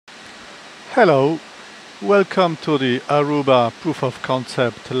Hello, welcome to the Aruba Proof of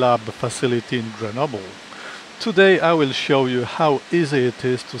Concept Lab facility in Grenoble. Today I will show you how easy it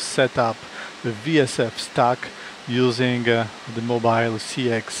is to set up the VSF stack using the mobile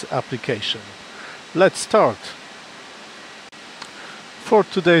CX application. Let's start. For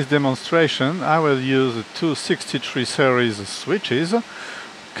today's demonstration I will use two 63 series switches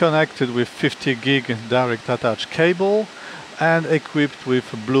connected with 50 gig direct attach cable and equipped with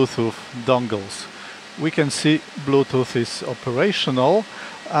Bluetooth dongles. We can see Bluetooth is operational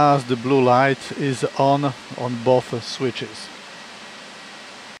as the blue light is on both switches.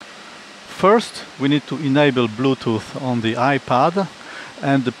 First, we need to enable Bluetooth on the iPad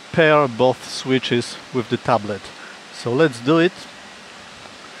and pair both switches with the tablet. So let's do it.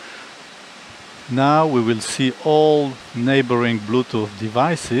 Now we will see all neighboring Bluetooth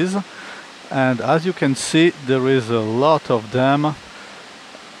devices, and as you can see there is a lot of them,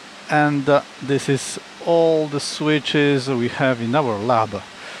 and this is all the switches we have in our lab.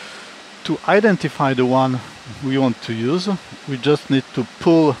 To identify the one we want to use, we just need to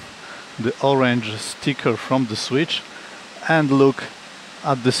pull the orange sticker from the switch and look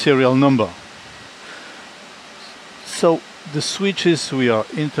at the serial number. So the switches we are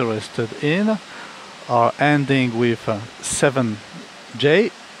interested in are ending with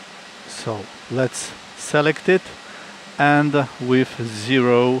 7J, so let's select it, and with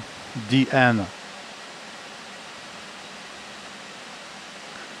 0DN.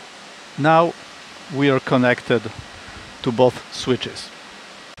 Now we are connected to both switches.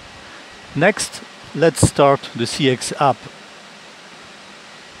 Next, let's start the CX app.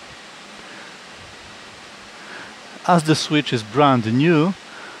 As the switch is brand new,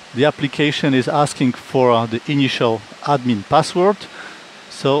 the application is asking for the initial admin password,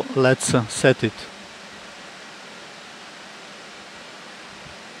 so let's set it.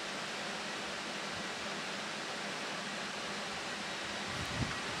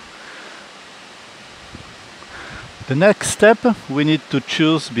 The next step, we need to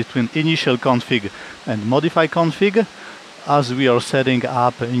choose between initial config and modify config. As we are setting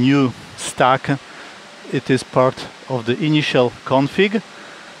up a new stack, it is part of the initial config,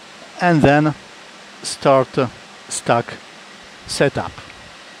 and then start stack setup.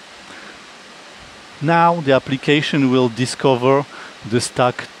 Now the application will discover the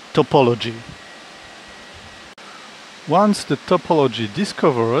stack topology. Once the topology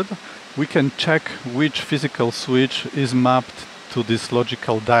discovered, we can check which physical switch is mapped to this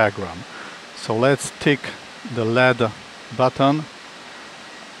logical diagram. So let's tick the LED button,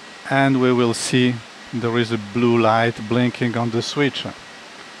 and we will see there is a blue light blinking on the switch.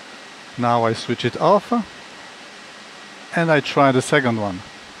 Now I switch it off and I try the second one.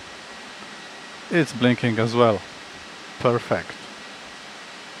 It's blinking as well. Perfect.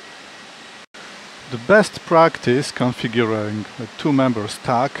 The best practice configuring a two-member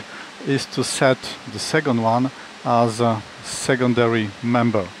stack is to set the second one as a secondary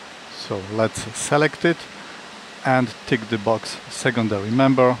member. So let's select it and tick the box secondary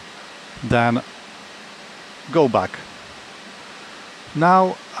member, then go back.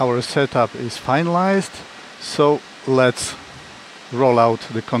 Now our setup is finalized, so let's roll out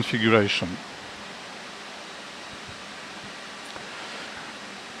the configuration.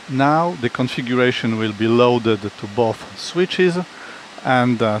 Now the configuration will be loaded to both switches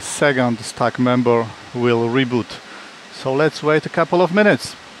and the second stack member will reboot. So let's wait a couple of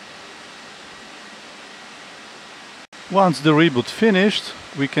minutes. Once the reboot finished,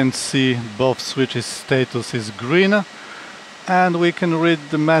 we can see both switches' status is green, and we can read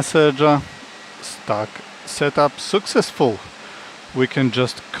the message stack setup successful. We can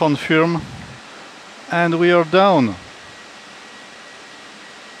just confirm and we are done.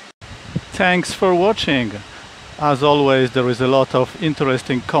 Thanks for watching. As always, there is a lot of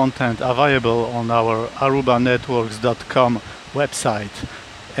interesting content available on our arubanetworks.com website.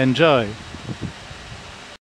 Enjoy!